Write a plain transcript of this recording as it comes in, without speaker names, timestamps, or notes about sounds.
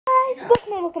guys,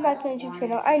 welcome back to my YouTube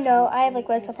channel. I know, I have like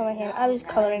red stuff on my hand. I was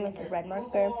coloring with a red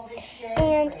marker.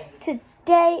 And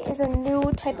today is a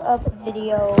new type of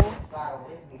video.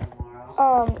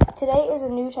 Today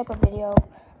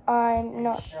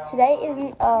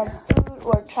isn't a food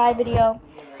or try video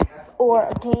or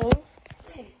a game.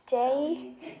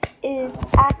 Today is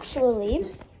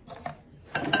actually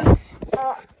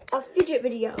a fidget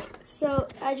video. So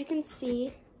as you can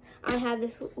see, I have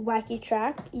this wacky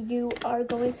track. You are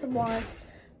going to want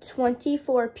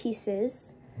 24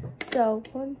 pieces. So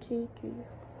 1, 2, 3, 4, 5,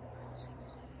 6, 7, 8, 9, 10,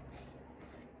 11, 12, 13, 14,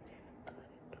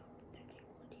 15, 16, 17, 18, 19, 20, 21,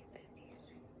 22,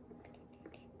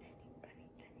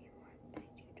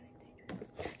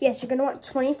 23. Yes, you're going to want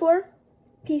 24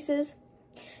 pieces,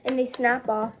 and they snap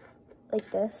off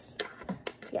like this.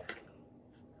 So yeah.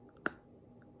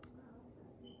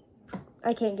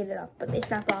 I can't get it off, but they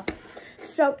snap off.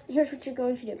 So here's what you're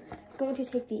going to do. You're going to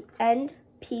take the end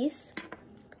piece.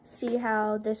 See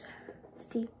they're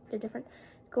different.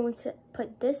 You're going to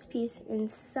put this piece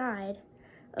inside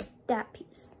of that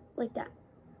piece, like that.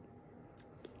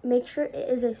 Make sure it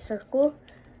is a circle.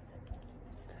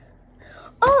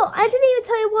 Oh, I didn't even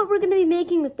tell you what we're going to be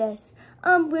making with this.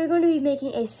 We're going to be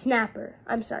making a snapper.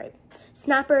 I'm sorry.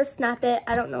 Snapper, snap it.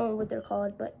 I don't know what they're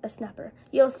called, but a snapper.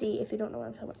 You'll see if you don't know what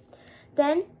I'm talking about.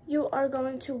 Then you are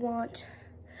going to want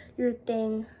your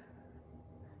thing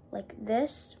like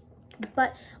this,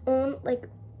 but you're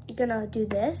gonna do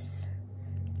this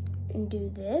and do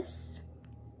this,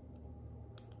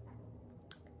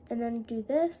 and then do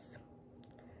this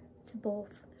to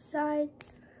both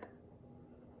sides,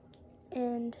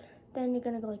 and then you're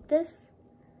gonna go like this,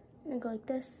 and then go like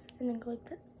this, and then go like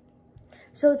this.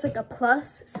 So it's like a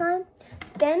plus sign.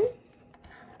 Then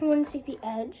you want to take the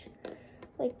edge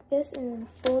like this and then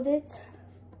fold it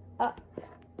up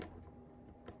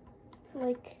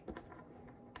like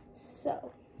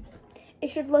so. It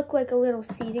should look like a little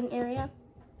seating area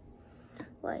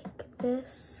like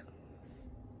this,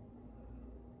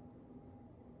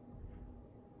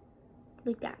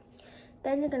 like that.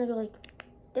 Then you're gonna go like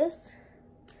this,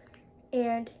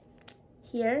 and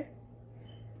here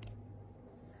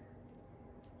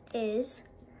is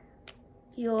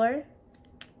your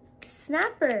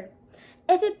snapper.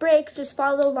 If it breaks, just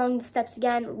follow along the steps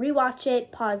again, rewatch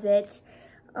it, pause it.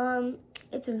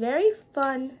 It's very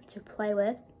fun to play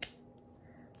with.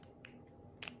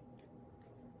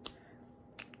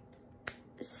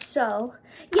 So,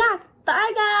 yeah,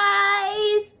 bye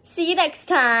guys! See you next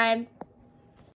time.